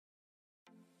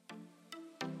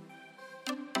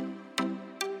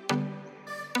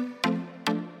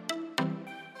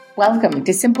Welcome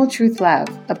to Simple Truth Love,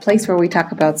 a place where we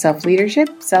talk about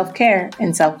self-leadership, self-care,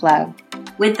 and self-love.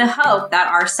 With the hope that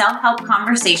our self-help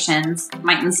conversations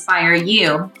might inspire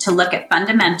you to look at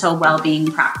fundamental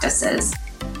well-being practices.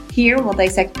 Here we'll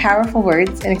dissect powerful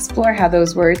words and explore how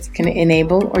those words can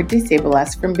enable or disable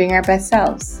us from being our best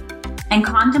selves. And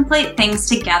contemplate things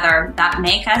together that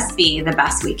make us be the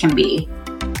best we can be.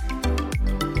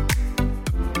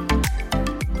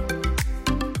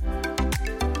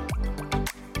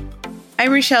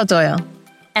 I'm Rochelle Doyle.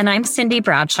 And I'm Cindy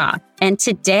Bradshaw. And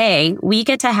today we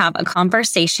get to have a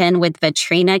conversation with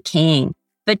Vatrina King.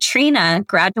 Vatrina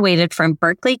graduated from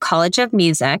Berklee College of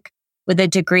Music with a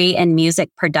degree in music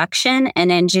production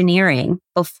and engineering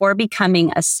before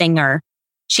becoming a singer.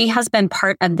 She has been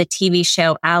part of the TV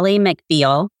show Ally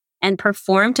McBeal and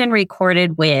performed and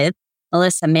recorded with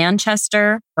Melissa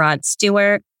Manchester, Rod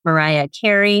Stewart, Mariah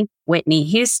Carey, Whitney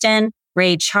Houston,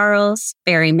 Ray Charles,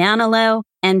 Barry Manilow,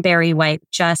 and Barry White,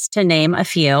 just to name a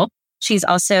few. She's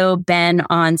also been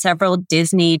on several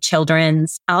Disney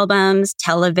children's albums,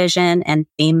 television, and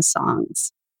theme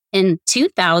songs. In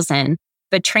 2000,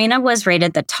 Vatrina was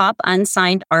rated the top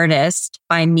unsigned artist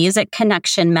by Music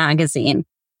Connection magazine.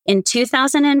 In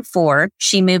 2004,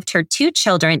 she moved her two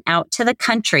children out to the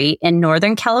country in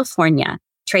Northern California,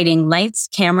 trading lights,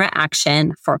 camera,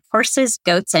 action for horses,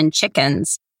 goats, and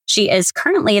chickens. She is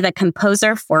currently the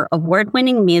composer for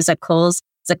award-winning musicals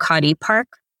Zuccotti Park,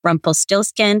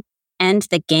 Rumpelstiltskin, and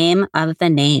The Game of the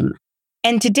Name.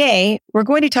 And today, we're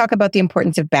going to talk about the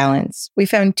importance of balance. We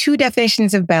found two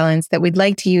definitions of balance that we'd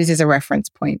like to use as a reference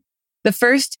point. The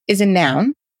first is a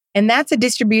noun, and that's a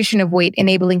distribution of weight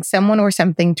enabling someone or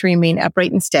something to remain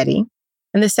upright and steady.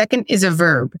 And the second is a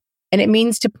verb, and it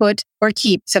means to put or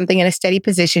keep something in a steady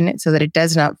position so that it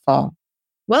does not fall.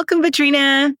 Welcome,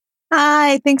 Vatrina.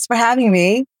 Hi, thanks for having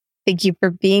me. Thank you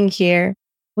for being here.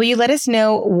 Will you let us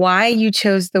know why you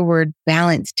chose the word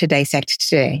balance to dissect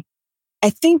today? I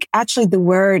think actually the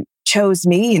word chose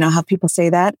me. You know how people say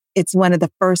that? It's one of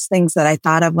the first things that I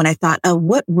thought of when I thought, oh,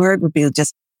 what word would be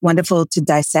just wonderful to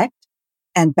dissect?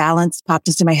 And balance popped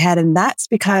into my head. And that's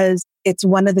because it's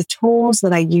one of the tools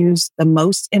that I use the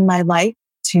most in my life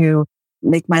to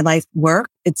make my life work.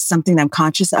 It's something I'm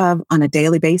conscious of on a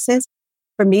daily basis.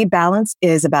 For me, balance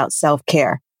is about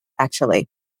self-care, actually.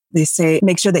 They say,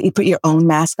 make sure that you put your own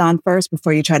mask on first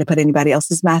before you try to put anybody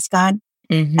else's mask on.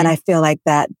 Mm-hmm. And I feel like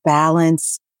that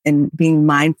balance and being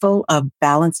mindful of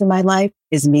balance in my life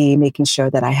is me making sure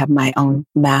that I have my own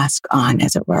mask on,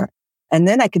 as it were. And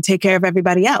then I can take care of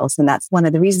everybody else. And that's one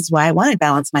of the reasons why I want to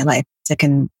balance my life, so I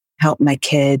can help my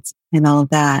kids and all of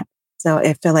that. So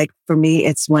I feel like for me,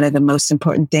 it's one of the most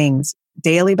important things.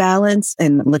 Daily balance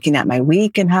and looking at my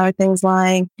week and how are things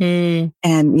lying. And,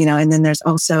 and then there's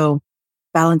also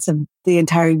balance of the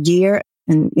entire year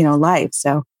and, life.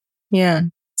 So yeah,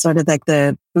 sort of like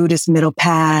the Buddhist middle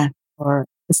path, or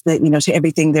it's the, to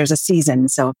everything, there's a season.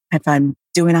 So if I'm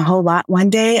doing a whole lot one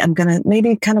day, I'm going to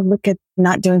maybe kind of look at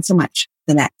not doing so much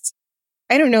the next.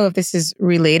 I don't know if this is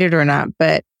related or not,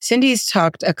 but Cindy's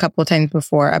talked a couple of times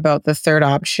before about the third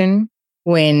option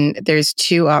when there's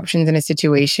two options in a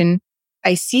situation.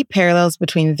 I see parallels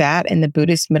between that and the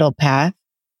Buddhist middle path.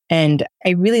 And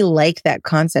I really like that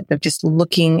concept of just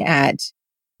looking at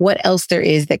what else there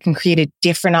is that can create a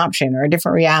different option or a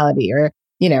different reality or,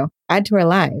 add to our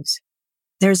lives.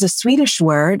 There's a Swedish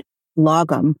word,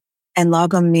 lagom, and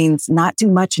lagom means not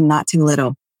too much and not too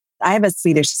little. I have a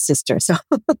Swedish sister, so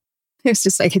it's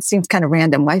just like, it seems kind of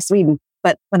random. Why Sweden?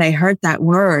 But when I heard that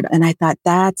word and I thought,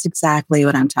 that's exactly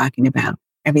what I'm talking about.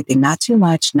 Everything, not too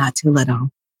much, not too little.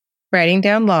 Writing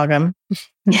down lagom.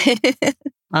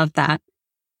 Love that.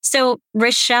 So,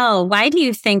 Rochelle, why do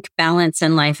you think balance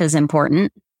in life is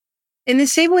important? In the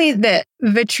same way that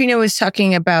Vatrina was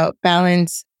talking about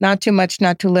balance, not too much,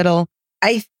 not too little,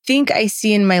 I think I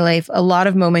see in my life a lot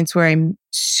of moments where I'm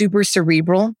super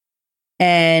cerebral.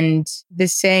 And the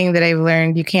saying that I've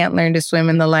learned, you can't learn to swim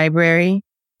in the library.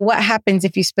 What happens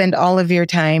if you spend all of your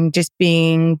time just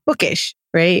being bookish,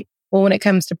 right? Well, when it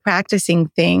comes to practicing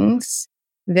things,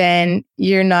 then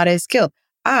you're not as skilled.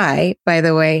 I, by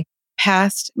the way,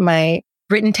 passed my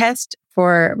written test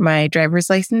for my driver's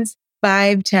license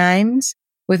 5 times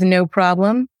with no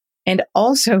problem, and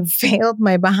also failed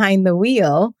my behind the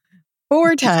wheel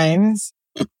 4 times,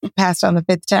 passed on the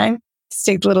 5th time. Just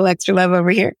take a little extra love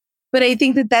over here. But I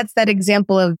think that that's that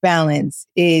example of balance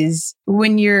is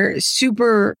when you're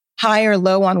super high or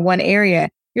low on one area,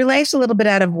 your life's a little bit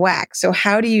out of whack. So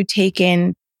how do you take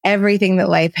in everything that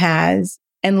life has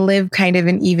and live kind of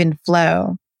an even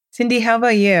flow? Cindy, how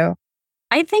about you?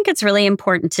 I think it's really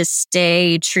important to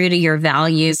stay true to your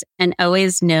values and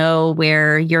always know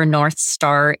where your North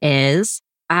Star is.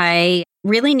 I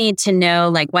really need to know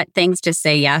like what things to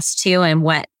say yes to and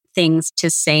what things to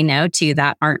say no to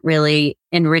that aren't really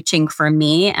enriching for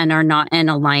me and are not in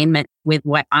alignment with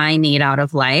what I need out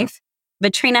of life.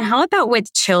 But Trina, how about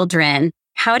with children?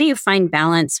 How do you find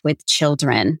balance with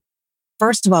children?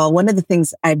 First of all, one of the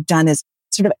things I've done is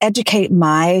sort of educate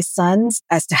my sons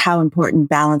as to how important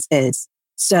balance is.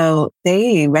 So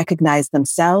they recognize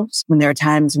themselves when there are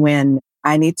times when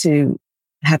I need to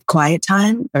have quiet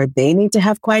time or they need to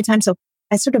have quiet time. So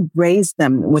I sort of raised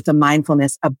them with a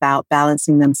mindfulness about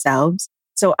balancing themselves.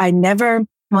 So I never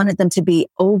wanted them to be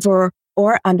over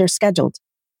or under scheduled.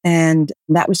 And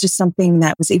that was just something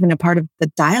that was even a part of the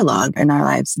dialogue in our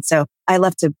lives. And so I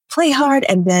love to play hard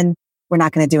and then we're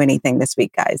not going to do anything this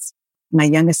week, guys. My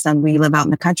youngest son, we live out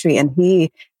in the country and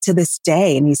he, to this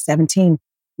day, and he's 17,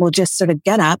 will just sort of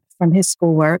get up from his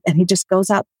schoolwork and he just goes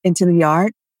out into the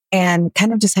yard and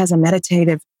kind of just has a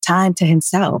meditative time to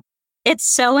himself. It's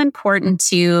so important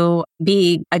to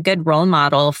be a good role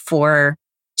model for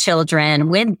children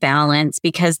with balance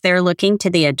because they're looking to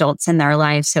the adults in their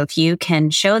lives. So if you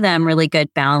can show them really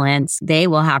good balance, they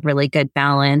will have really good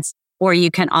balance. Or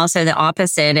you can also, the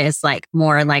opposite is like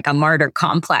more like a martyr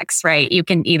complex, right? You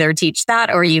can either teach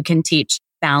that or you can teach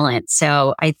balance.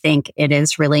 So I think it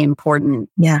is really important.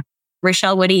 Yeah.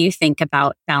 Rochelle, what do you think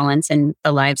about balance in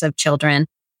the lives of children?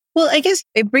 Well, I guess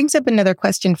it brings up another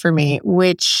question for me,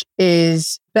 which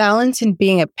is balance in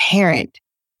being a parent.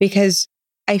 Because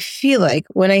I feel like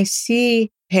when I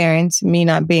see parents, me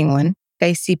not being one,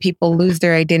 I see people lose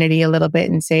their identity a little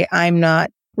bit and say, I'm not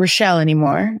Rochelle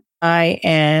anymore. I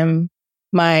am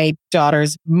my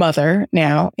daughter's mother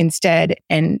now instead.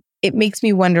 And it makes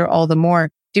me wonder all the more,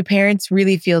 do parents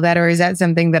really feel that? Or is that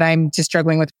something that I'm just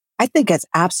struggling with? I think it's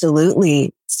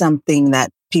absolutely something that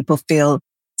people feel.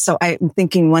 So I'm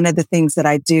thinking one of the things that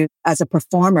I do as a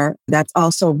performer, that's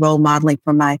also role modeling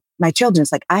for my children.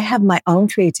 It's like I have my own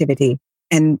creativity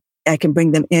and I can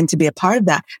bring them in to be a part of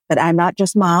that. But I'm not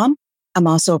just mom. I'm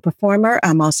also a performer.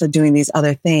 I'm also doing these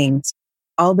other things.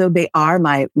 Although they are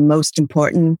my most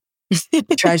important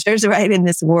treasures right in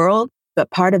this world. But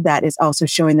part of that is also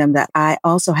showing them that I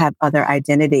also have other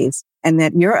identities and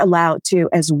that you're allowed to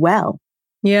as well.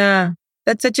 Yeah,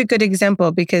 that's such a good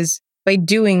example because by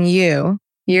doing you,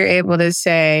 you're able to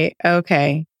say,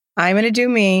 okay, I'm going to do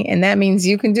me. And that means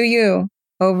you can do you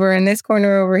over in this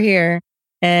corner over here.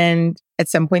 And at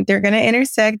some point they're going to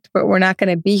intersect, but we're not going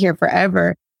to be here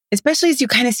forever. Especially as you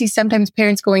kind of see sometimes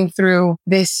parents going through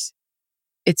this,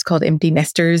 it's called empty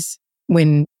nesters,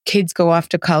 when kids go off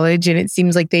to college and it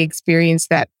seems like they experience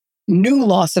that new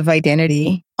loss of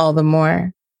identity all the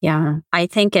more. Yeah, I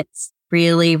think it's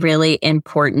really, really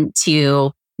important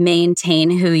to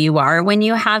maintain who you are when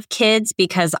you have kids,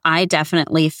 because I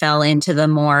definitely fell into the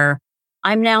more,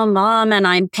 I'm now mom and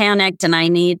I'm panicked and I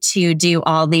need to do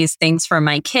all these things for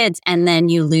my kids. And then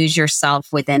you lose yourself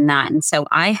within that. And so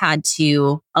I had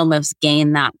to almost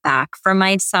gain that back for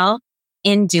myself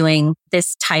in doing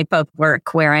this type of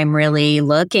work where I'm really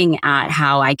looking at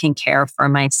how I can care for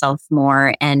myself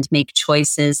more and make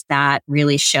choices that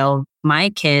really show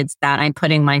my kids that I'm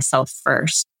putting myself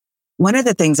first. One of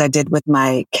the things I did with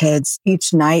my kids,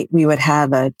 each night we would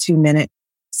have a 2-minute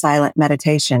silent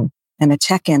meditation and a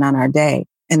check-in on our day.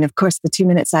 And of course, the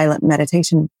 2-minute silent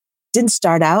meditation didn't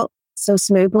start out so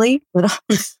smoothly.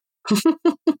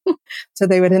 So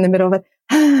they would in the middle of it,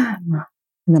 and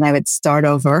then I would start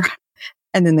over.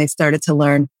 And then they started to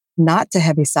learn not to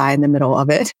heavy sigh in the middle of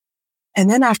it. And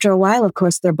then after a while, of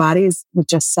course, their bodies would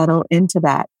just settle into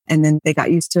that. And then they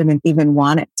got used to it and even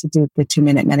wanted to do the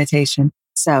 2-minute meditation.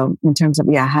 So in terms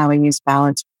of, how I use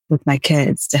balance with my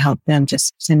kids to help them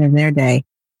just sit in their day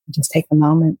and just take a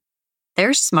moment.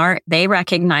 They're smart. They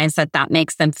recognize that that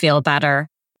makes them feel better.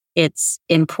 It's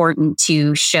important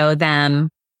to show them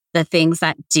the things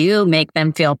that do make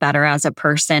them feel better as a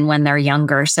person when they're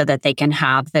younger so that they can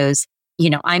have those.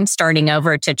 I'm starting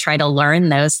over to try to learn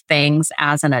those things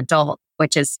as an adult,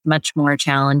 which is much more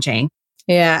challenging.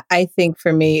 Yeah, I think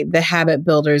for me, the habit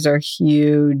builders are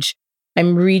huge.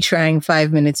 I'm retrying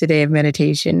 5 minutes a day of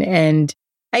meditation. And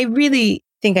I really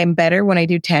think I'm better when I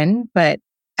do 10, but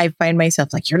I find myself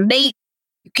like, you're late.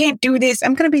 You can't do this.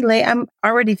 I'm going to be late. I'm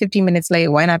already 15 minutes late.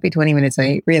 Why not be 20 minutes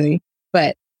late, really?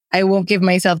 But I won't give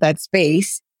myself that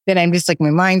space. Then I'm just like, my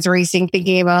mind's racing,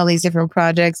 thinking about all these different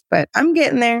projects, but I'm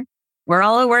getting there. We're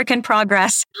all a work in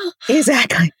progress.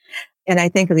 Exactly. And I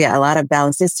think, a lot of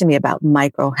balance is to me about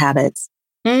micro habits.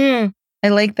 I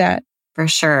like that. For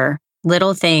sure.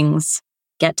 Little things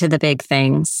get to the big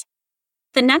things.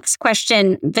 The next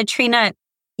question, Vitrina,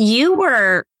 You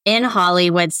were in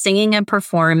Hollywood singing and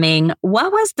performing.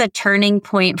 What was the turning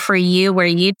point for you where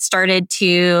you started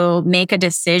to make a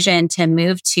decision to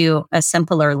move to a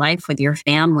simpler life with your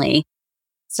family?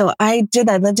 So I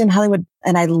lived in Hollywood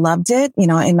and I loved it,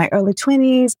 in my early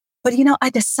 20s. But,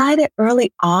 I decided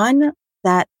early on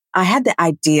that I had the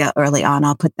idea early on,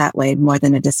 I'll put that way, more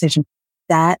than a decision,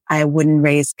 that I wouldn't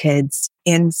raise kids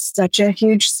in such a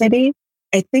huge city.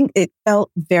 I think it felt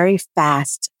very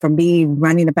fast for me.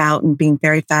 Running about and being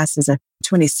very fast as a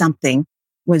 20-something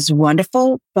was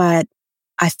wonderful, but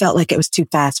I felt like it was too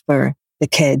fast for the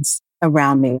kids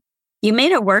around me. You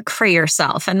made it work for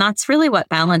yourself. And that's really what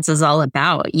balance is all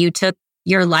about. You took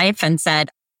your life and said,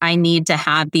 I need to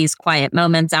have these quiet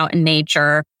moments out in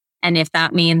nature. And if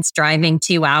that means driving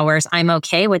 2 hours, I'm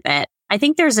okay with it. I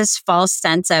think there's this false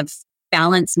sense of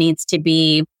balance needs to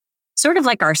be sort of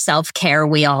like our self-care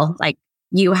wheel. Like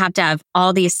you have to have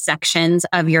all these sections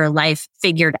of your life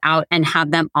figured out and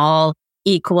have them all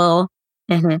equal.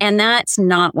 Mm-hmm. And that's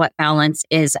not what balance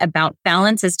is about.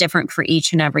 Balance is different for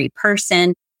each and every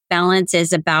person. Balance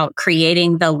is about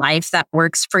creating the life that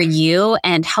works for you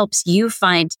and helps you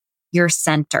find your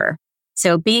center.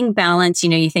 So being balanced,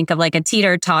 you think of like a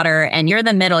teeter-totter and you're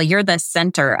the middle, you're the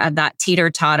center of that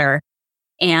teeter-totter.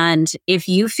 And if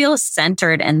you feel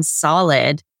centered and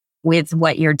solid with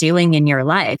what you're doing in your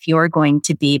life, you're going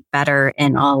to be better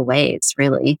in all ways,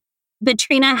 really. But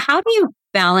Trina, how do you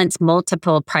balance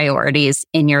multiple priorities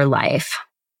in your life?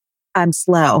 I'm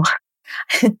slow.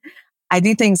 I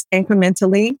do things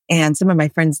incrementally, and some of my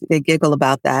friends, they giggle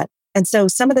about that. And so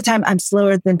some of the time I'm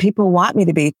slower than people want me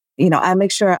to be. I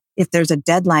make sure if there's a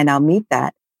deadline, I'll meet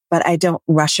that, but I don't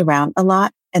rush around a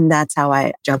lot. And that's how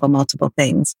I juggle multiple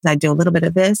things. I do a little bit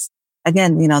of this,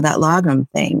 again, that logum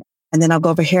thing. And then I'll go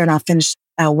over here and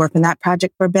I'll work on that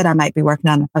project for a bit. I might be working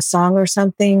on a song or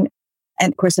something.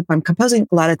 And of course, if I'm composing,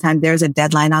 a lot of time there's a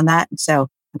deadline on that. So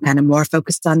I'm kind of more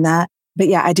focused on that. But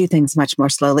yeah, I do things much more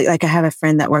slowly. Like I have a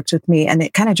friend that works with me and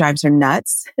it kind of drives her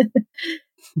nuts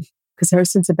because her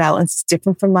sense of balance is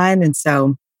different from mine. And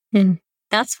so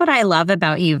that's what I love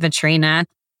about you, Vitrina.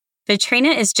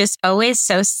 Vitrina is just always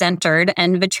so centered.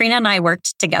 And Vitrina and I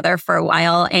worked together for a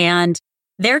while and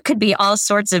there could be all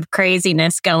sorts of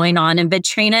craziness going on. And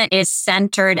Vitrina is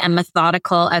centered and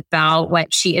methodical about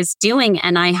what she is doing.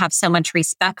 And I have so much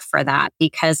respect for that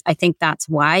because I think that's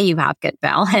why you have good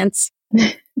balance.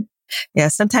 Yeah,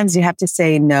 sometimes you have to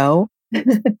say no.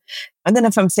 And then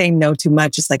if I'm saying no too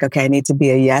much, it's like, okay, I need to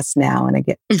be a yes now. And I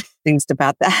get things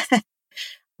about that.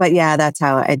 But yeah, that's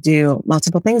how I do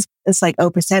multiple things. It's like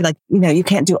Oprah said, like, you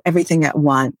can't do everything at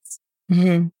once.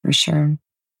 Mm-hmm, for sure.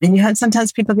 And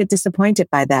sometimes people get disappointed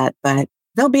by that, but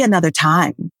there'll be another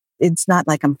time. It's not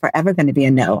like I'm forever going to be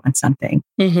a no on something.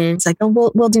 Mm-hmm. It's like,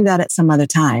 oh, we'll do that at some other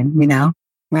time,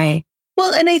 Right.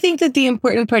 Well, and I think that the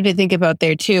important part to think about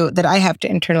there too, that I have to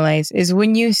internalize is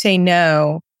when you say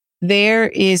no, there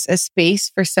is a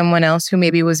space for someone else who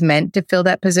maybe was meant to fill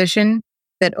that position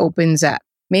that opens up.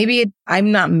 Maybe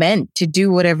I'm not meant to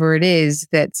do whatever it is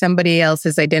that somebody else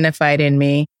has identified in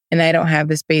me and I don't have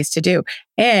the space to do.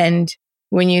 And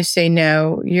when you say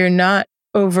no, you're not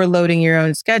overloading your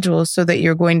own schedule so that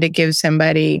you're going to give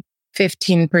somebody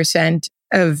 15%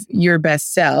 of your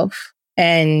best self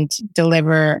and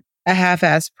deliver a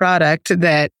half-assed product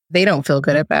that they don't feel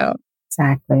good about.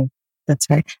 Exactly. That's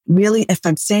right. Really, if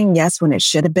I'm saying yes when it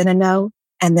should have been a no,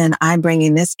 and then I'm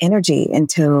bringing this energy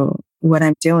into what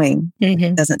I'm doing,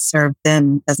 it doesn't serve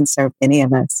them, doesn't serve any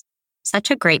of us. Such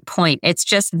a great point. It's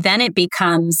just then it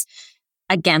becomes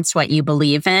against what you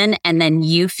believe in, and then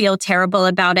you feel terrible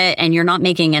about it, and you're not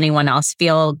making anyone else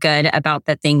feel good about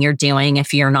the thing you're doing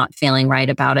if you're not feeling right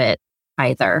about it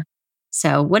either.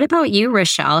 So what about you,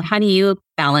 Rochelle? How do you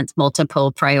balance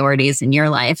multiple priorities in your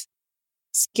life?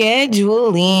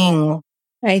 Scheduling.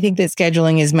 I think that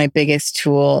scheduling is my biggest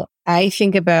tool. I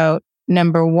think about,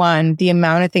 number one, the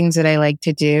amount of things that I like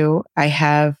to do. I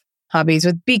have hobbies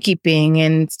with beekeeping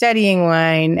and studying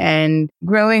wine and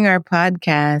growing our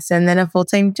podcast and then a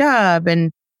full-time job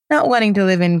and not wanting to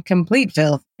live in complete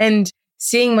filth and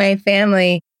seeing my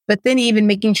family, but then even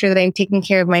making sure that I'm taking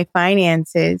care of my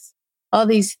finances. All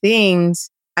these things,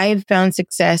 I have found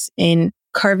success in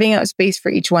carving out space for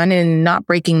each one and not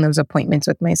breaking those appointments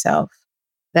with myself.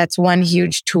 That's one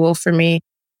huge tool for me.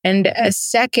 And a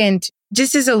second,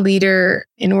 just as a leader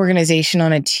in organization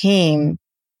on a team,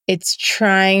 it's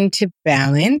trying to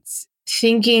balance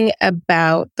thinking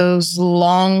about those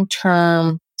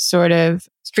long-term sort of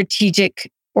strategic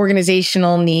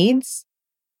organizational needs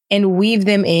and weave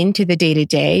them into the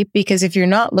day-to-day. Because if you're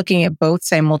not looking at both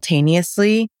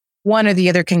simultaneously, one or the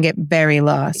other can get very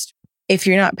lost. if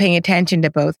you're not paying attention to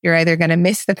both, you're either going to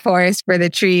miss the forest for the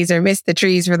trees or miss the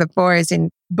trees for the forest.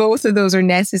 And both of those are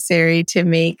necessary to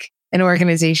make an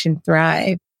organization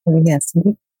thrive. Yes.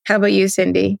 How about you,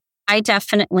 Cindy? I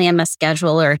definitely am a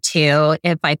scheduler too.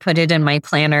 If I put it in my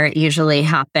planner, it usually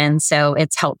happens. So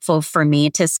it's helpful for me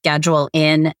to schedule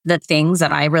in the things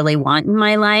that I really want in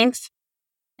my life.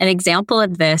 An example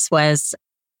of this was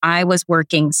I was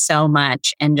working so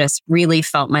much and just really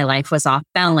felt my life was off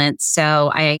balance.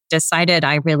 So I decided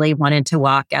I really wanted to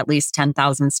walk at least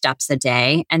 10,000 steps a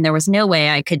day. And there was no way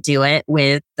I could do it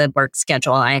with the work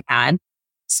schedule I had.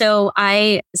 So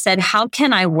I said, how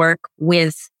can I work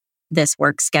with this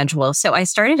work schedule? So I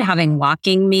started having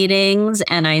walking meetings,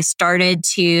 and I started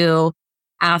to,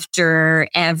 after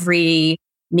every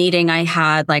meeting I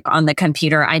had, like on the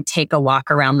computer, I'd take a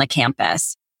walk around the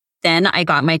campus. Then I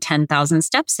got my 10,000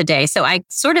 steps a day. So I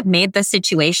sort of made the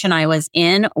situation I was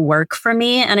in work for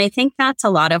me. And I think that's a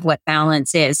lot of what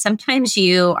balance is. Sometimes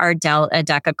you are dealt a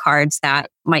deck of cards that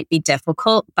might be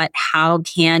difficult, but how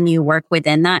can you work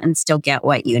within that and still get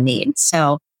what you need?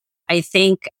 So I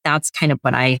think that's kind of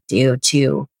what I do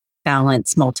to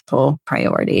balance multiple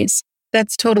priorities.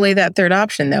 That's totally that third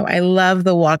option, though. I love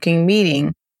the walking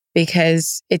meeting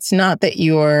because it's not that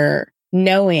you're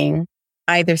knowing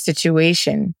either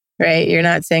situation, right? You're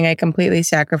not saying I completely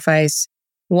sacrifice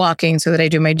walking so that I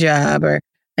do my job, or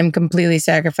I'm completely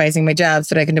sacrificing my job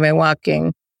so that I can do my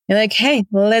walking. You're like, hey,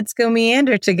 let's go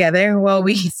meander together while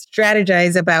we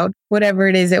strategize about whatever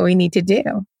it is that we need to do.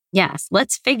 Yes,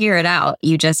 let's figure it out.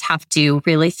 You just have to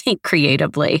really think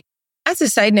creatively. As a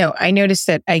side note, I noticed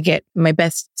that I get my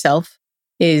best self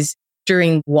is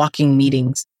during walking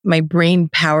meetings. My brain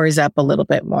powers up a little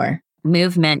bit more.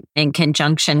 Movement in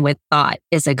conjunction with thought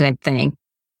is a good thing.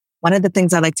 One of the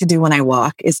things I like to do when I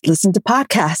walk is listen to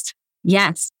podcasts.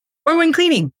 Yes. Or when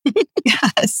cleaning.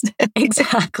 Yes.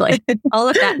 Exactly. All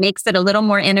of that makes it a little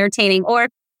more entertaining. Or,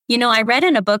 I read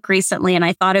in a book recently, and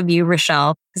I thought of you,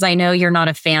 Rochelle, because I know you're not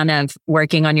a fan of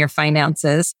working on your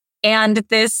finances. And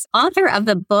this author of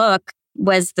the book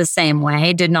was the same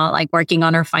way, did not like working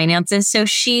on her finances. So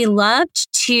she loved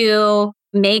to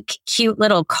make cute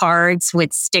little cards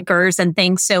with stickers and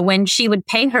things. So when she would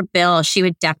pay her bill, she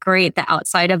would decorate the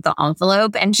outside of the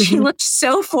envelope. And she looked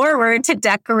so forward to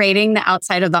decorating the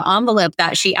outside of the envelope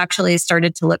that she actually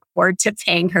started to look forward to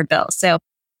paying her bill. So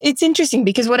it's interesting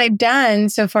because what I've done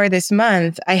so far this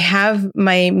month, I have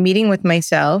my meeting with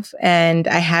myself and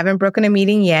I haven't broken a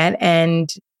meeting yet.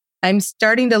 And I'm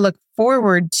starting to look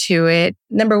forward to it.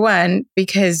 Number one,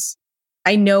 because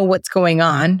I know what's going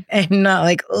on. I'm not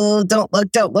like, oh, don't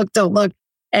look.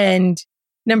 And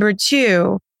number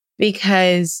two,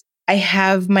 because I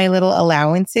have my little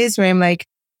allowances where I'm like,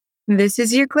 this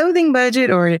is your clothing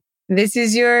budget, or this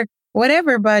is your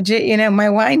whatever budget, my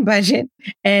wine budget.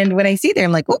 And when I see there,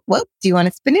 I'm like, whoop, do you want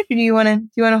to spend it, or do you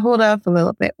want to hold off a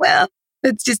little bit? Well,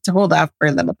 let's just hold off for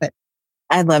a little bit.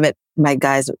 I love it. My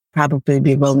guys would probably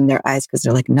be rolling their eyes because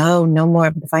they're like, no more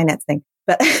of the finance thing.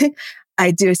 But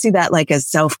I do see that like as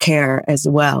self-care as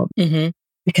well. Mm-hmm.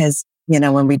 Because,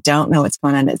 when we don't know what's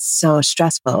going on, it's so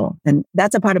stressful. And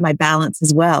that's a part of my balance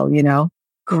as well,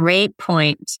 Great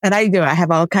point. And I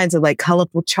have all kinds of like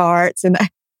colorful charts and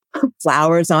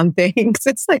flowers on things.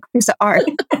 It's like a piece of art.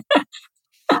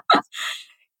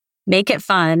 Make it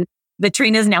fun.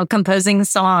 Vitrina's now composing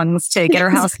songs to get her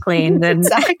house cleaned and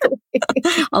exactly.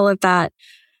 all of that.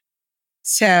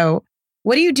 So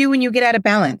what do you do when you get out of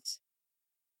balance?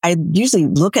 I usually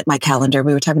look at my calendar.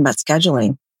 We were talking about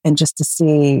scheduling, and just to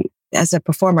see, as a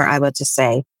performer, I would just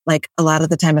say, like a lot of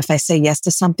the time, if I say yes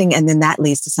to something and then that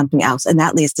leads to something else and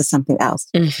that leads to something else,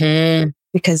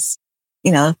 because,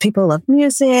 people love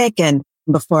music, and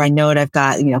before I know it, I've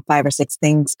got, 5 or 6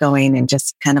 things going, and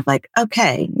just kind of like,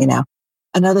 okay,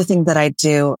 Another thing that I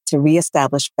do to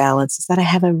reestablish balance is that I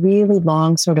have a really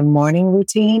long sort of morning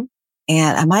routine,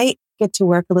 and I might get to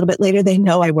work a little bit later. They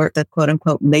know I work the quote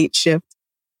unquote late shift.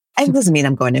 It doesn't mean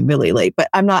I'm going in really late, but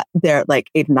I'm not there at like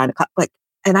 8 or 9 o'clock.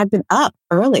 And I've been up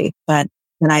early, but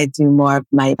then I do more of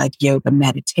my like yoga,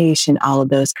 meditation, all of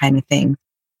those kind of things.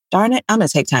 Darn it, I'm going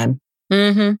to take time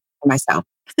for myself.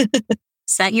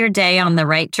 Set your day on the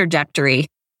right trajectory.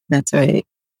 That's right.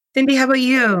 Cindy, how about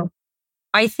you?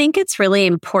 I think it's really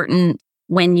important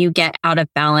when you get out of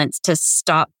balance to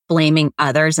stop blaming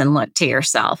others and look to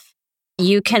yourself.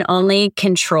 You can only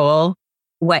control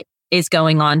what is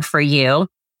going on for you.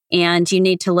 And you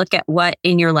need to look at what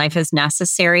in your life is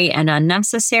necessary and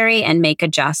unnecessary and make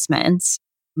adjustments.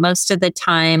 Most of the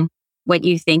time, what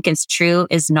you think is true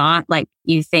is not. Like,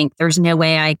 you think there's no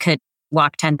way I could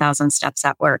walk 10,000 steps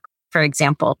at work. for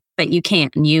example, but you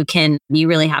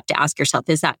really have to ask yourself,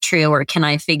 is that true? Or can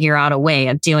I figure out a way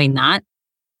of doing that?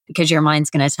 Because your mind's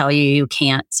going to tell you you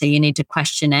can't. So you need to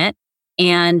question it.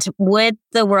 And would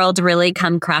the world really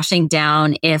come crashing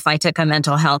down if I took a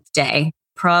mental health day?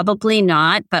 Probably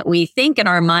not. But we think in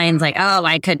our minds like, oh,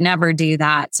 I could never do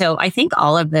that. So I think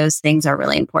all of those things are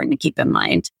really important to keep in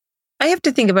mind. I have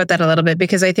to think about that a little bit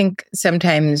because I think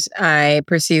sometimes I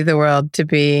perceive the world to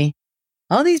be,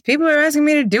 all these people are asking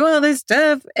me to do all this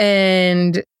stuff.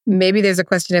 And maybe there's a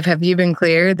question of, have you been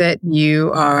clear that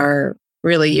you are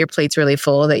really, your plate's really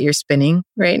full, that you're spinning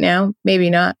right now? Maybe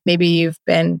not. Maybe you've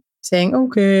been saying,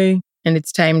 okay, and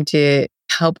it's time to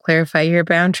help clarify your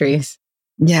boundaries.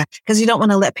 Yeah, because you don't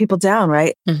want to let people down,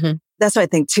 right? Mm-hmm. That's what I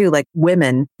think too, like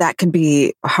women, that can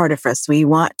be harder for us. We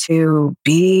want to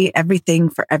be everything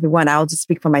for everyone. I'll just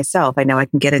speak for myself. I know I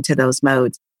can get into those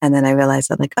modes. And then I realized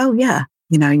that like, oh yeah,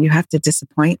 you have to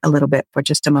disappoint a little bit for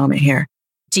just a moment here.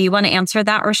 Do you want to answer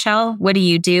that, Rochelle? What do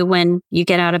you do when you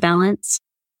get out of balance?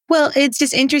 Well, it's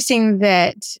just interesting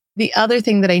that the other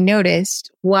thing that I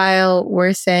noticed while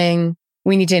we're saying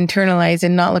we need to internalize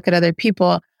and not look at other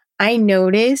people, I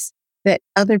notice that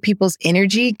other people's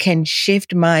energy can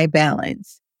shift my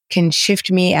balance, can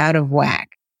shift me out of whack.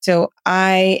 So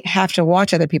I have to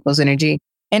watch other people's energy.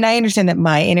 And I understand that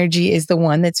my energy is the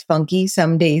one that's funky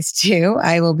some days too.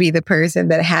 I will be the person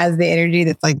that has the energy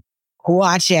that's like,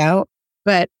 watch out.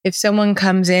 But if someone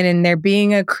comes in and they're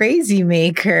being a crazy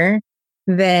maker,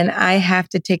 then I have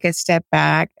to take a step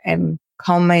back and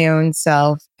calm my own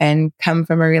self and come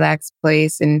from a relaxed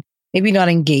place and maybe not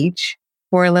engage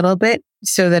for a little bit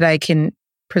so that I can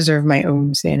preserve my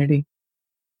own sanity.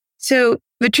 So,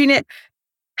 Vitrina,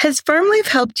 has farm life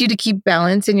helped you to keep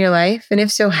balance in your life? And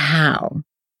if so, how?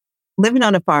 Living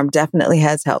on a farm definitely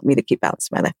has helped me to keep balance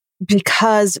in my life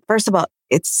because, first of all,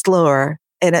 it's slower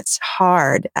and it's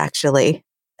hard, actually.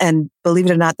 And believe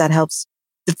it or not, that helps.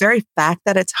 The very fact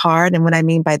that it's hard. And what I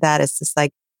mean by that is just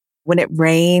like when it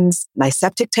rains, my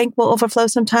septic tank will overflow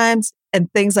sometimes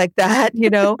and things like that,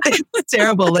 It's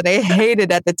terrible. And I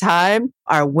hated at the time.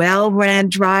 Our well ran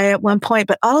dry at one point,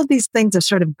 but all of these things are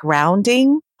sort of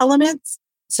grounding elements.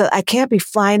 So I can't be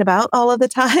flying about all of the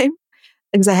time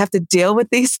because I have to deal with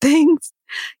these things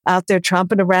out there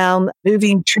tromping around,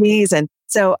 moving trees. And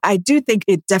so I do think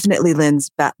it definitely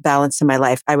lends balance to my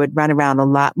life. I would run around a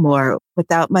lot more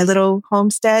without my little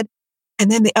homestead. And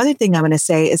then the other thing I'm going to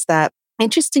say is that,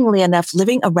 interestingly enough,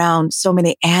 living around so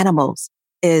many animals,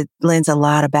 it lends a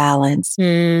lot of balance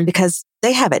because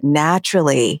they have it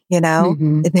naturally,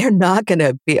 Mm-hmm. They're not going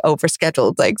to be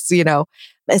overscheduled,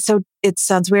 And so it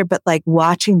sounds weird, but like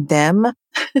watching them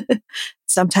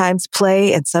sometimes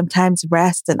play and sometimes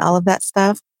rest and all of that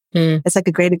stuff, it's like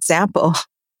a great example.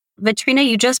 Vitrina,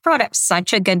 you just brought up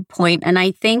such a good point. And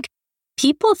I think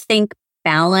people think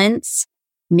balance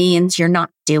means you're not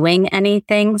doing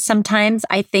anything. Sometimes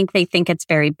I think they think it's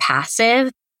very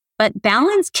passive, but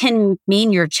balance can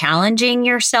mean you're challenging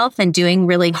yourself and doing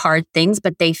really hard things,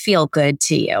 but they feel good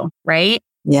to you, right?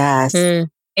 Yes.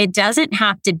 It doesn't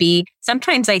have to be.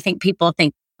 Sometimes I think people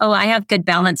think, oh, I have good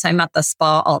balance. I'm at the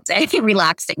spa all day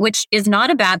relaxing, which is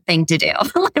not a bad thing to do.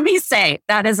 Let me say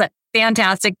that is a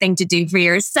fantastic thing to do for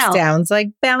yourself. Sounds like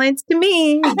balance to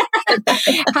me.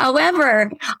 However,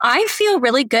 I feel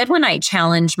really good when I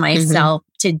challenge myself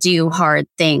to do hard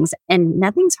things. And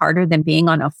nothing's harder than being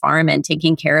on a farm and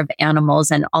taking care of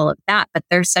animals and all of that. But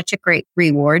there's such a great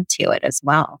reward to it as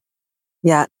well.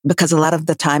 Yeah, because a lot of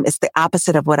the time it's the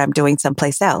opposite of what I'm doing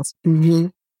someplace else. Mm-hmm.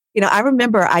 I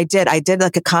remember I did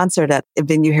like a concert at a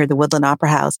venue here, the Woodland Opera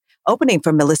House, opening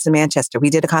for Melissa Manchester. We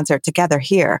did a concert together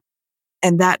here.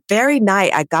 And that very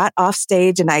night I got off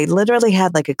stage and I literally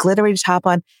had like a glittery top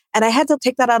on and I had to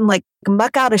take that on like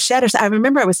muck out a shed or something. I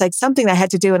remember it was like something I had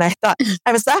to do. And I thought,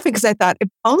 I was laughing because I thought if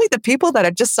only the people that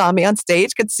had just saw me on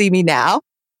stage could see me now.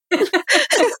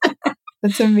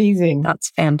 That's amazing. That's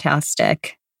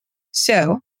fantastic.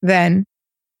 So then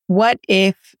what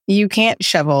if you can't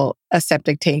shovel a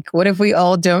septic tank? What if we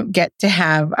all don't get to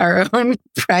have our own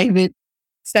private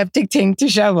septic tank to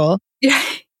shovel? Yeah.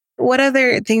 What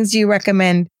other things do you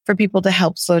recommend for people to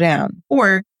help slow down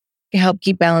or to help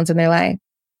keep balance in their life?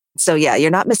 So yeah, you're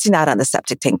not missing out on the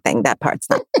septic tank thing. That part's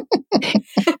not.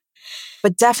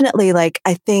 But definitely, like,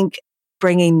 I think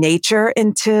bringing nature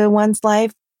into one's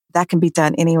life, that can be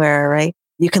done anywhere, right?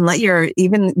 You can let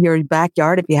even your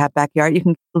backyard, if you have backyard, you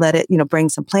can let it, bring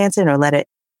some plants in or let it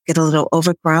get a little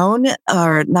overgrown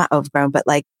or not overgrown, but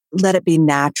like let it be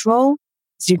natural.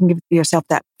 So you can give yourself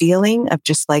that feeling of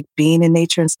just like being in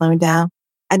nature and slowing down.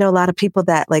 I know a lot of people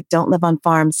that like don't live on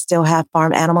farms still have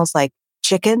farm animals like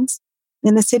chickens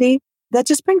in the city. that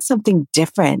just brings something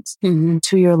different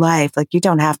to your life. Like you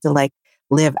don't have to like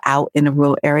live out in a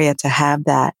rural area to have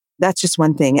that. That's just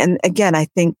one thing. And again, I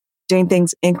think doing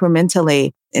things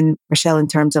incrementally, and Rochelle, in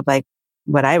terms of like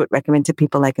what I would recommend to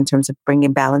people, like in terms of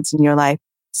bringing balance in your life,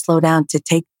 slow down to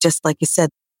take, just like you said,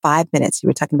 5 minutes. You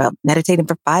were talking about meditating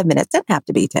for 5 minutes. Doesn't have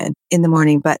to be 10 in the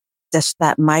morning, but just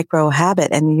that micro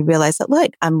habit. And you realize that,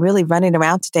 look, I'm really running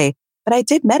around today, but I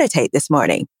did meditate this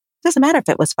morning. Doesn't matter if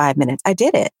it was 5 minutes. I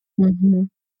did it. Mm-hmm.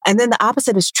 And then the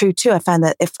opposite is true too. I find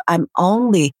that if I'm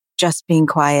only just being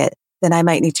quiet, then I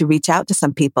might need to reach out to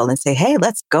some people and say, hey,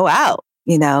 let's go out,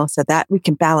 so that we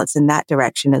can balance in that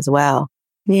direction as well.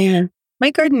 Yeah. My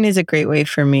garden is a great way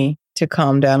for me to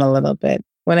calm down a little bit.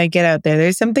 When I get out there,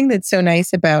 there's something that's so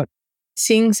nice about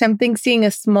seeing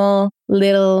a small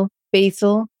little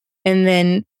basil, and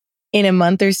then in a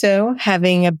month or so,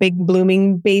 having a big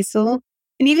blooming basil,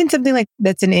 and even something like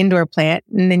that's an indoor plant,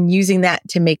 and then using that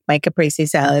to make my caprese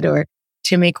salad or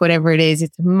to make whatever it is.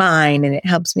 It's mine, and it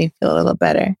helps me feel a little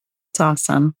better. It's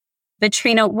awesome.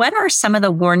 Vitrina, what are some of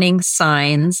the warning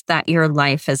signs that your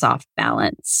life is off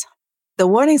balance? The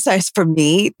warning signs for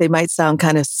me, they might sound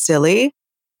kind of silly,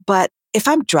 but if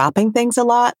I'm dropping things a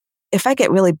lot, if I get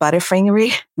really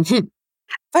butterfingery, if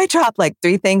I drop like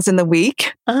 3 things in the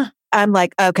week, I'm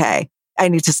like, okay, I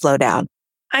need to slow down.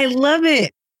 I love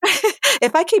it.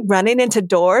 If I keep running into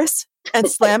doors and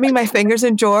slamming my fingers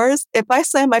in drawers, if I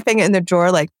slam my finger in the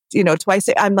drawer, like, twice,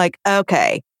 I'm like,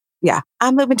 okay, yeah,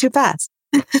 I'm moving too fast.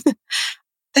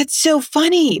 That's so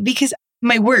funny because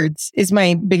my words is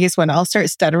my biggest one. I'll start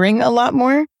stuttering a lot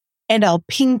more and I'll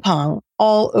ping pong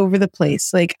all over the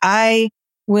place. Like I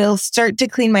will start to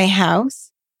clean my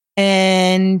house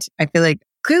and I feel like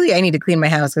clearly I need to clean my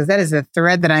house because that is the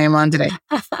thread that I am on today.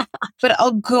 But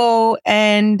I'll go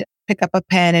and pick up a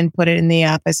pen and put it in the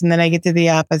office. And then I get to the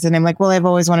office and I'm like, well, I've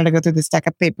always wanted to go through the stack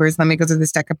of papers. Let me go through the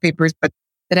stack of papers. But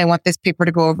then I want this paper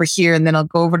to go over here. And then I'll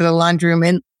go over to the laundry room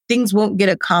and things won't get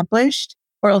accomplished.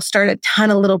 Or I'll start a ton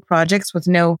of little projects with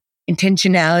no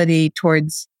intentionality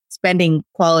towards spending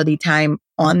quality time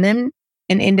on them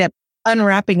and end up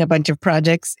unwrapping a bunch of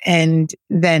projects and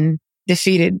then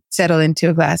defeated, settle into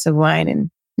a glass of wine and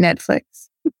Netflix.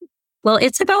 Well,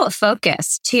 it's about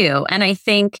focus too. And I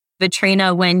think,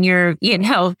 Vitrina, when you're,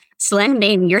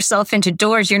 slamming yourself into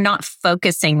doors, you're not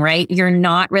focusing, right? You're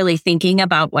not really thinking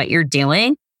about what you're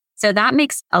doing. So that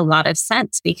makes a lot of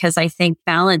sense because I think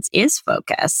balance is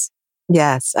focus.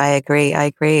 Yes, I agree.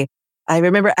 I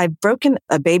remember I've broken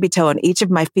a baby toe on each of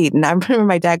my feet. And I remember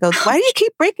my dad goes, why do you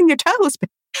keep breaking your toes?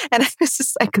 And I was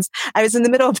just like, because I was in the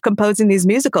middle of composing these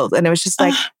musicals. And it was just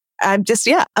like,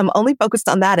 I'm only focused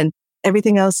on that. And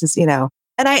everything else is, and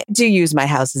I do use my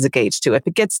house as a gauge too. If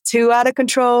it gets too out of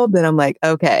control, then I'm like,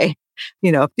 okay,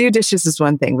 a few dishes is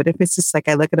one thing. But if it's just like,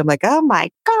 I look at them like, oh my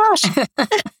gosh,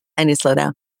 I need to slow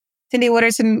down. Cindy, what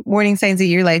are some warning signs that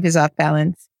your life is off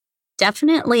balance?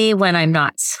 Definitely when I'm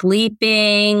not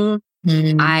sleeping,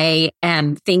 I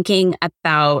am thinking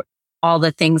about all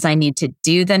the things I need to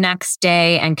do the next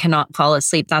day and cannot fall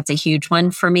asleep. That's a huge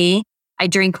one for me. I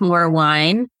drink more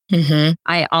wine.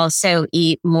 I also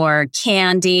eat more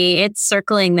candy. It's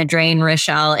circling the drain,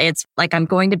 Rochelle. It's like I'm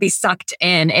going to be sucked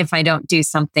in if I don't do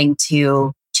something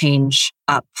to change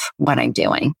up what I'm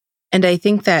doing. And I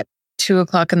think that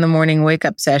 2:00 in the morning wake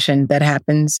up session that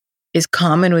happens is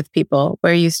common with people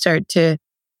where you start to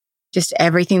just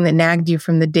everything that nagged you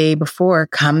from the day before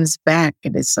comes back.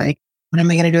 And it's like, what am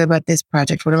I going to do about this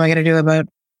project? What am I going to do about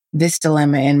this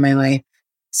dilemma in my life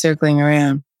circling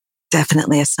around?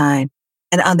 Definitely a sign.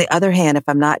 And on the other hand, if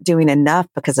I'm not doing enough,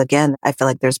 because again, I feel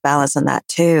like there's balance in that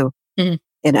too. And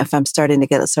if I'm starting to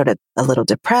get sort of a little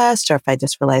depressed, or if I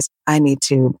just realize I need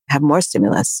to have more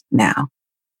stimulus now.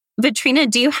 Vitrina,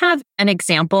 do you have an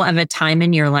example of a time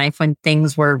in your life when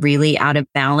things were really out of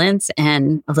balance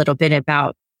and a little bit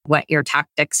about what your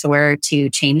tactics were to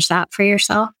change that for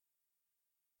yourself?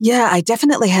 Yeah, I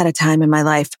definitely had a time in my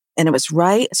life and it was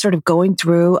right sort of going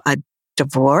through a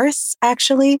divorce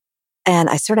actually. And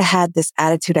I sort of had this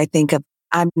attitude, I think of,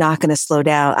 I'm not going to slow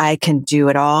down. I can do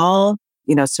it all,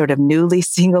 sort of newly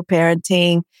single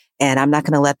parenting, and I'm not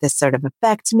going to let this sort of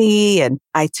affect me. And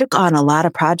I took on a lot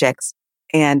of projects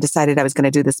and decided I was going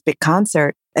to do this big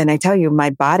concert. And I tell you, my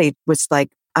body was like,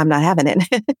 I'm not having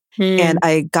it. And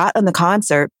I got on the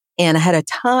concert and I had a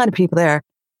ton of people there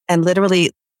and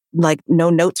literally like no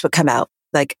notes would come out.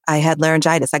 Like I had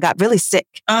laryngitis. I got really sick.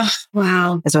 Oh,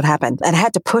 wow. Is what happened. And I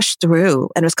had to push through.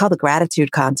 And it was called the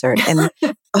Gratitude Concert. And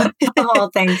oh,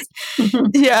 thanks.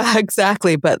 Yeah,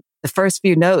 exactly. But the first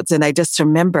few notes, and I just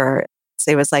remember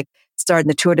it was like starting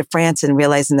the Tour de France and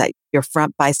realizing that your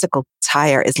front bicycle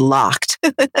tire is locked.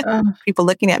 People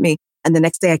looking at me. And the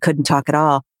next day I couldn't talk at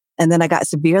all. And then I got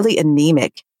severely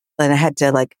anemic and I had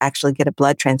to actually get a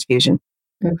blood transfusion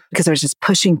because I was just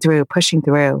pushing through.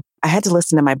 I had to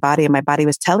listen to my body and my body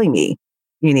was telling me,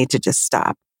 you need to just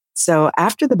stop. So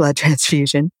after the blood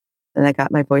transfusion, and I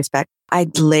got my voice back, I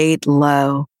laid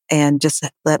low and just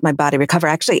let my body recover.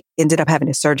 I actually ended up having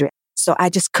a surgery. So I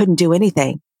just couldn't do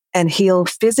anything and heal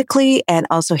physically and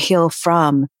also heal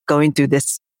from going through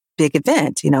this big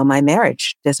event, my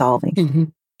marriage dissolving. Mm-hmm.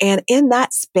 And in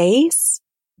that space,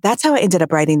 that's how I ended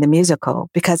up writing the musical,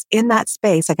 because in that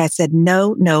space, like I said,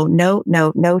 no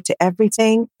to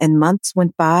everything. And months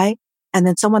went by. And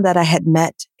then someone that I had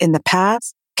met in the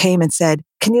past came and said,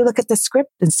 can you look at the script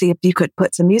and see if you could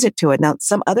put some music to it? Now,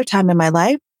 some other time in my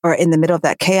life or in the middle of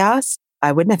that chaos,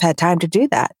 I wouldn't have had time to do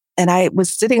that. And I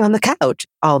was sitting on the couch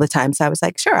all the time. So I was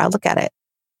like, sure, I'll look at it.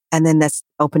 And then this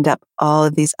opened up all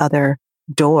of these other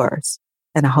doors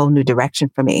and a whole new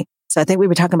direction for me. So I think we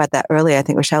were talking about that earlier. I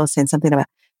think Rochelle was saying something about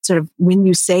sort of when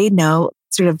you say no,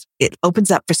 sort of it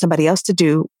opens up for somebody else to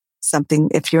do something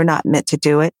if you're not meant to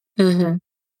do it. Mm-hmm.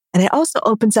 And it also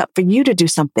opens up for you to do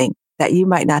something that you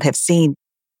might not have seen.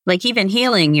 Like even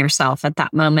healing yourself at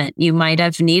that moment, you might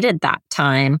have needed that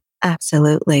time.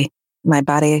 Absolutely. My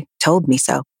body told me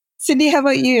so. Cindy, how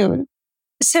about you?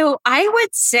 So I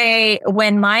would say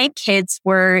when my kids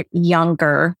were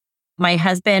younger, my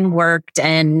husband worked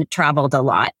and traveled a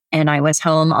lot and I was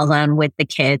home alone with the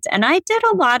kids. And I did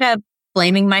a lot of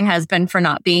blaming my husband for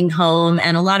not being home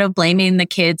and a lot of blaming the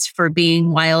kids for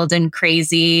being wild and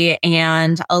crazy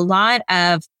and a lot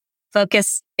of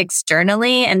focus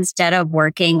externally instead of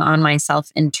working on myself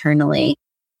internally.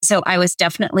 So I was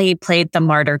definitely played the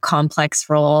martyr complex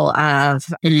role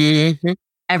of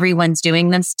everyone's doing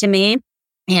this to me.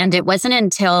 And it wasn't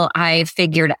until I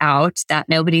figured out that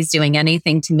nobody's doing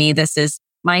anything to me. This is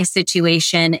my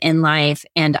situation in life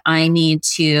and I need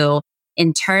to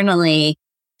internally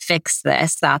fix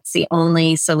this. That's the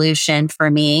only solution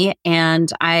for me.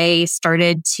 And I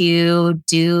started to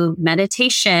do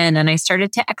meditation and I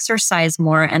started to exercise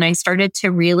more and I started to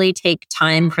really take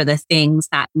time for the things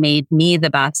that made me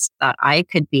the best that I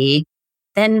could be.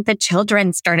 Then the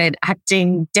children started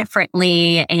acting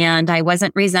differently and I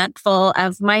wasn't resentful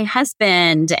of my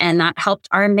husband and that helped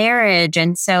our marriage.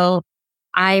 And so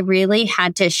I really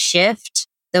had to shift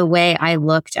the way I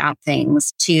looked at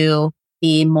things to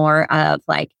be more of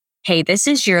like, hey, this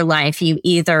is your life. You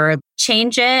either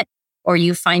change it or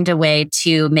you find a way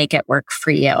to make it work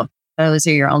for you. Those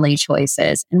are your only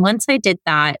choices. And once I did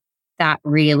that, that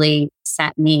really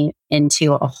set me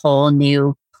into a whole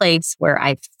new place where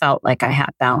I felt like I had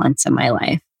balance in my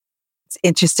life. It's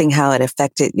interesting how it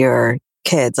affected your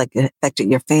kids, like it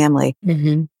affected your family.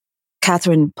 Mm-hmm.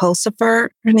 Catherine Pulsifer,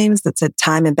 her name is, that said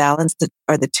time and balance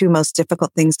are the two most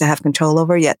difficult things to have control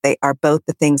over, yet they are both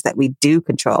the things that we do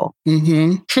control.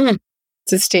 Mm-hmm.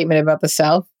 It's a statement about the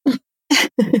self.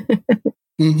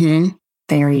 Mm-hmm.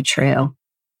 Very true.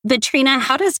 Vitrina,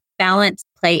 how does balance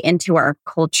play into our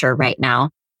culture right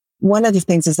now? One of the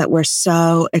things is that we're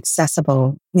so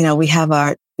accessible. We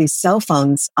have these cell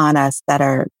phones on us that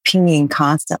are pinging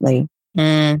constantly.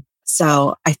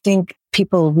 So I think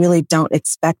people really don't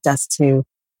expect us to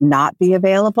not be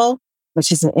available, which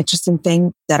is an interesting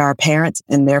thing that our parents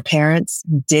and their parents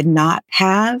did not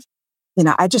have.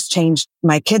 I just changed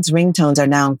my kids' ringtones are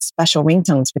now special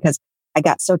ringtones because I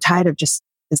got so tired of just,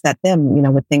 is that them,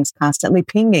 with things constantly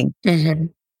pinging. Mm-hmm.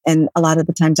 And a lot of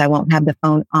the times I won't have the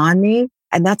phone on me.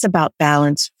 And that's about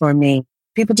balance for me.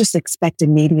 People just expect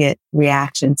immediate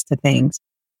reactions to things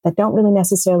that don't really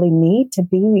necessarily need to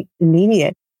be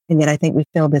immediate. And yet I think we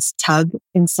feel this tug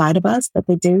inside of us that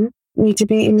they do need to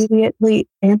be immediately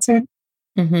answered.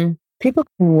 Mm-hmm. People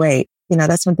can wait.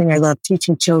 That's one thing I love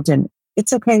teaching children.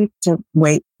 It's okay to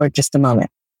wait for just a moment.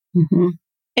 Mm-hmm.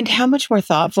 And how much more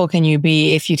thoughtful can you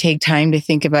be if you take time to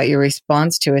think about your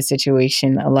response to a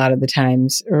situation a lot of the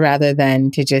times, rather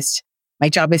than to just, my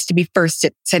job is to be first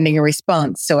at sending a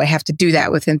response. So I have to do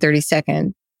that within 30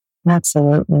 seconds.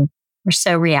 Absolutely. We're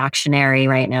so reactionary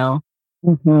right now.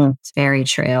 Mm-hmm. It's very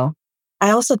true. I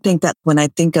also think that when I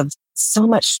think of so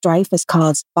much strife is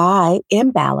caused by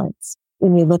imbalance,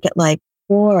 when you look at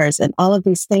wars and all of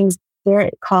these things, they're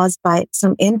caused by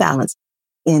some imbalance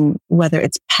in whether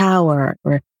it's power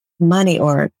or money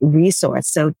or resource.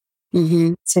 So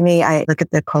to me, I look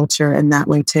at the culture in that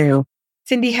way too.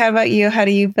 Cindy, how about you? How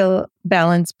do you feel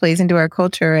balance plays into our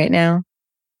culture right now?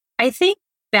 I think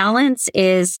balance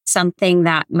is something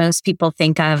that most people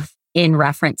think of in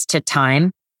reference to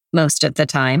time most of the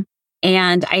time.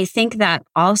 And I think that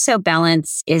also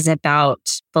balance is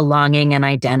about belonging and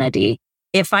identity.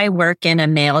 if I work in a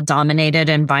male dominated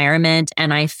environment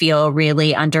and I feel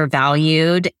really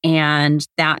undervalued and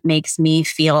that makes me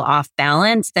feel off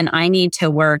balance, then I need to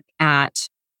work at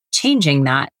changing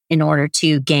that in order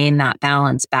to gain that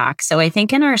balance back. So I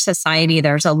think in our society,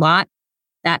 there's a lot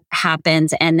that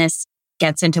happens. And this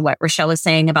gets into what Rochelle was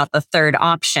saying about the third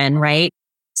option, right?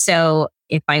 So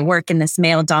if I work in this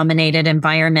male dominated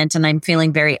environment and I'm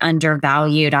feeling very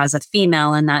undervalued as a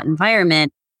female in that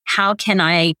environment, how can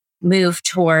I move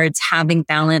towards having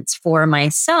balance for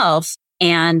myself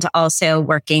and also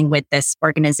working with this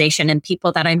organization and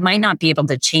people that I might not be able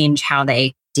to change how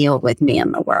they deal with me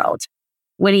in the world?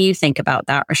 What do you think about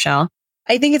that, Rochelle?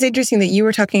 I think it's interesting that you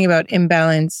were talking about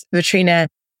imbalance, Vitrina,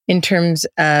 in terms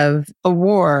of a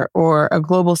war or a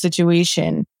global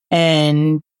situation.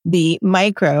 And the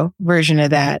micro version of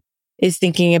that is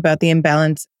thinking about the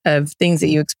imbalance of things that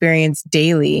you experience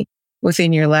daily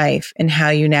within your life and how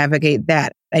you navigate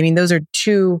that. I mean, those are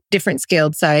two different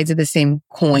scaled sides of the same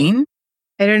coin.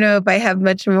 I don't know if I have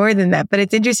much more than that, but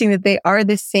it's interesting that they are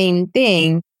the same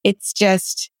thing. It's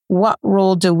just, what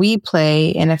role do we play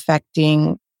in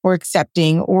affecting or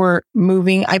accepting or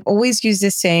moving? I've always used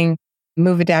this saying,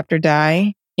 move, adapt, or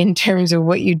die, in terms of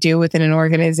what you do within an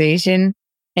organization.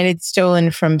 And it's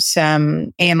stolen from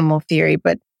some animal theory,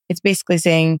 but it's basically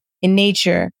saying in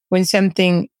nature, when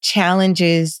something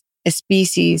challenges a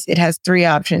species, it has three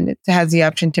options. It has the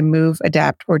option to move,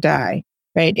 adapt, or die,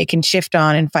 right? It can shift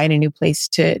on and find a new place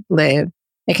to live.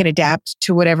 It can adapt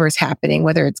to whatever is happening,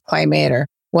 whether it's climate or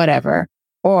whatever,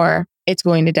 or it's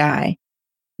going to die.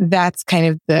 That's kind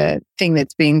of the thing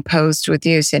that's being posed with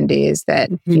you, Cindy, is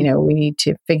that, you know, we need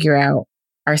to figure out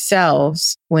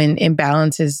ourselves when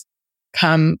imbalances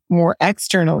come more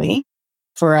externally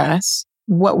for us,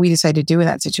 what we decide to do in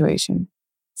that situation.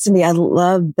 Cindy, I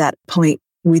love that point.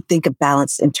 We think of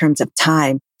balance in terms of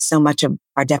time. So much of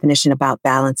our definition about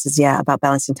balance is, about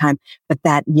balancing time. But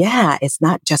that, it's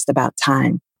not just about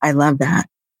time. I love that.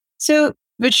 So,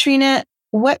 Vitrina,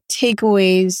 what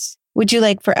takeaways would you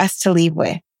like for us to leave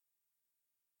with?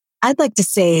 I'd like to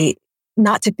say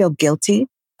not to feel guilty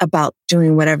about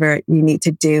doing whatever you need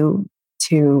to do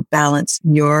to balance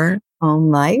your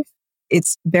own life.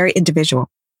 It's very individual.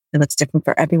 It looks different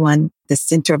for everyone. The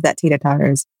center of that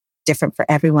teeter-totter is different for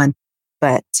everyone.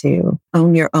 But to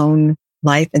own your own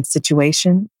life and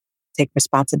situation, take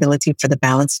responsibility for the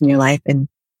balance in your life, and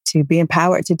to be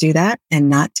empowered to do that and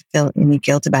not to feel any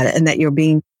guilt about it. And that you're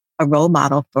being a role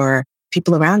model for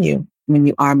people around you when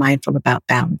you are mindful about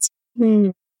balance.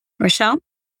 Rochelle?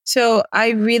 So I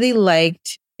really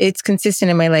liked, it's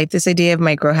consistent in my life, this idea of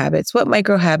micro habits. What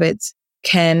micro habits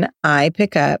can I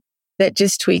pick up that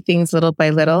just tweak things little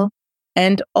by little?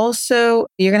 And also,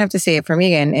 you're going to have to say it for me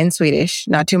again in Swedish,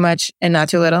 not too much and not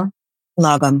too little.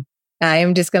 Lagom. I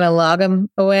am just going to log them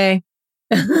away.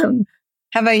 How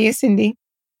about you, Cindy?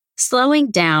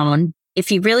 Slowing down. If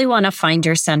you really want to find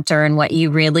your center and what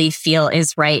you really feel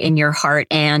is right in your heart,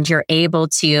 and you're able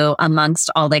to, amongst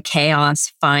all the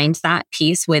chaos, find that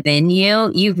peace within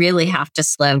you, you really have to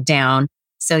slow down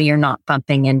so you're not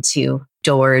bumping into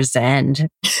doors and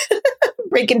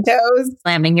breaking toes,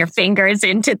 slamming your fingers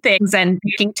into things and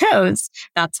breaking toes.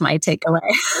 That's my takeaway.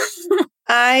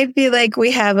 I feel like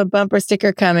we have a bumper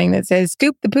sticker coming that says,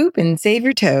 scoop the poop and save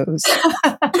your toes.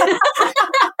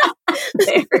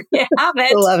 There you have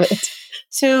it. I love it.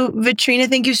 So, Vitrina,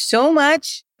 thank you so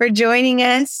much for joining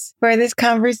us for this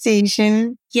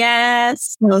conversation.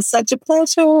 Yes. It was such a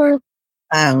pleasure.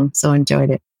 So enjoyed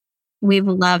it. We've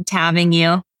loved having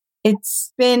you.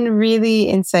 It's been really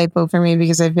insightful for me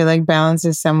because I feel like balance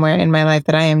is somewhere in my life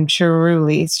that I am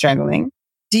truly struggling.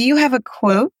 Do you have a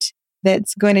quote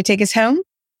that's going to take us home?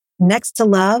 Next to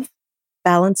love,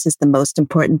 balance is the most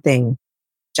important thing.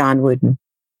 John Wooden.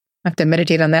 I have to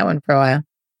meditate on that one for a while.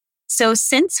 So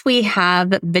since we have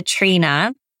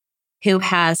Vitrina, who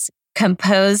has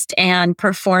composed and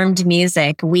performed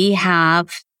music, we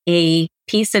have a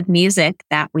piece of music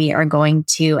that we are going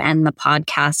to end the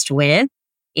podcast with.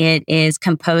 It is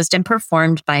composed and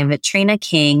performed by Vitrina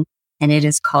King, and it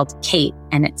is called Kate,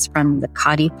 and it's from the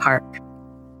Cotty Park.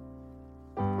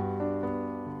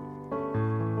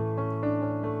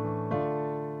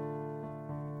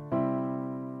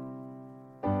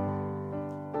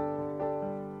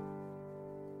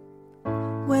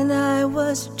 When I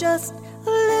was just a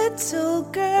little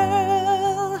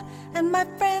girl, and my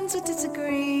friends would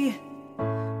disagree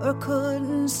or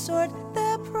couldn't sort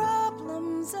their problems